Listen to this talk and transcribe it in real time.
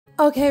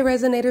Okay,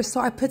 Resinators, so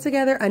I put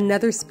together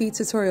another speed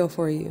tutorial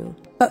for you.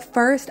 But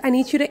first, I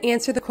need you to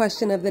answer the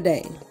question of the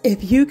day.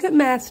 If you could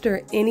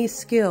master any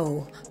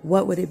skill,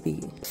 what would it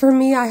be? For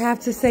me, I have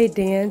to say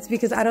dance,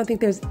 because I don't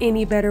think there's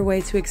any better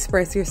way to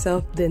express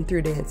yourself than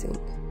through dancing.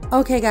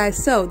 Okay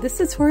guys, so this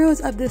tutorial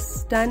is of this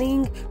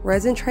stunning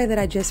resin tray that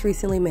I just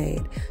recently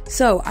made.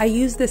 So I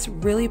used this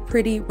really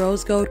pretty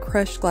rose gold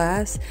crushed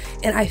glass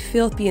and I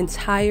filled the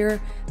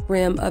entire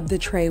rim of the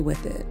tray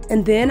with it.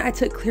 And then I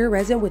took clear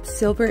resin with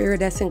silver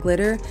iridescent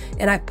glitter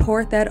and I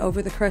poured that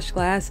over the crushed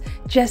glass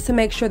just to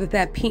make sure that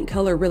that pink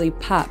color really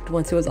popped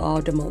once it was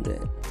all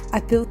demolded.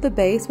 I filled the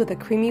base with a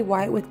creamy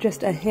white with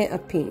just a hint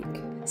of pink.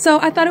 So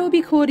I thought it would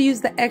be cool to use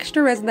the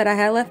extra resin that I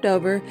had left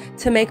over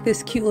to make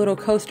this cute little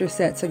coaster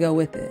set to go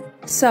with it.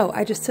 So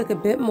I just took a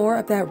bit more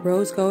of that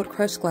rose gold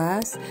crushed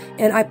glass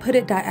and I put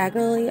it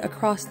diagonally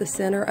across the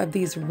center of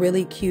these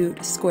really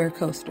cute square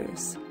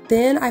coasters.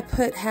 Then I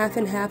put half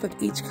and half of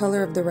each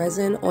color of the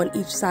resin on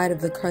each side of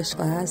the crushed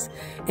glass.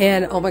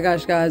 And oh my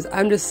gosh guys,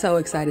 I'm just so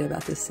excited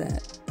about this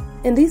set.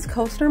 And these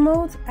coaster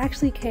molds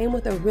actually came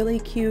with a really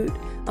cute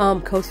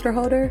coaster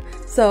holder.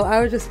 So I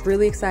was just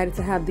really excited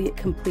to have the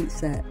complete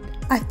set.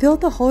 I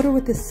filled the holder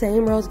with the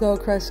same rose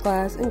gold crushed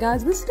glass, and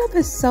guys, this stuff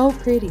is so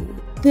pretty.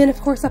 Then of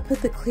course I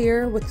put the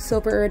clear with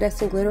silver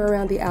iridescent glitter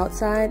around the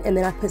outside, and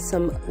then I put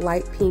some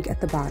light pink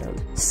at the bottom.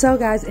 So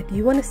guys, if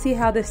you want to see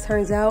how this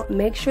turns out,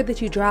 make sure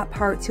that you drop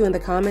part 2 in the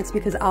comments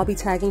because I'll be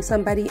tagging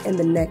somebody in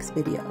the next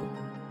video.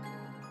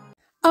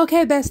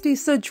 Okay besties,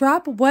 so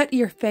drop what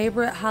your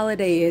favorite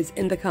holiday is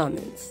in the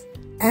comments.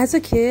 As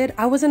a kid,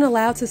 I wasn't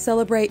allowed to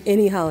celebrate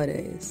any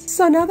holidays.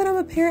 So now that I'm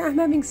a parent, I'm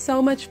having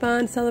so much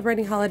fun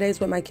celebrating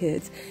holidays with my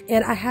kids.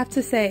 And I have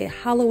to say,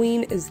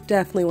 Halloween is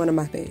definitely one of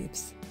my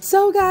faves.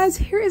 So guys,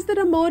 here is the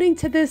demolding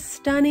to this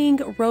stunning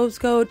rose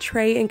gold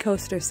tray and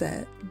coaster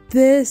set.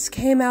 This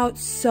came out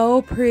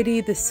so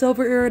pretty. The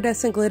silver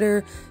iridescent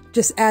glitter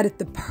just added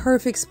the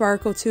perfect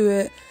sparkle to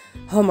it.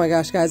 Oh my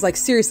gosh, guys, like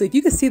seriously, if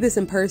you could see this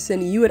in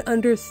person, you would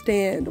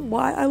understand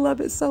why I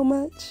love it so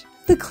much.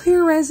 The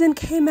clear resin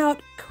came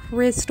out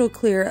crystal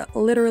clear,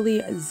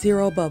 literally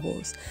 0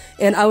 bubbles,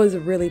 and I was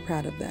really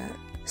proud of that.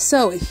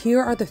 So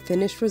here are the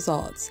finished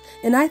results,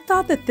 and I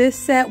thought that this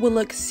set would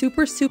look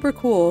super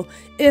cool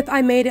if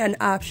I made it an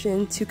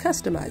option to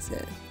customize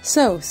it.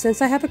 So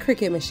since I have a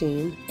Cricut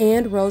machine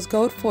and rose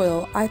gold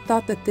foil, I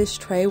thought that this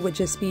tray would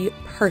just be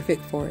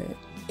perfect for it.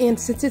 And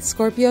since it's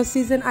Scorpio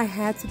season, I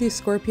had to do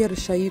Scorpio to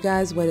show you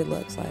guys what it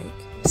looks like.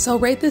 So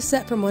rate this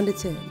set from 1 to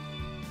 10.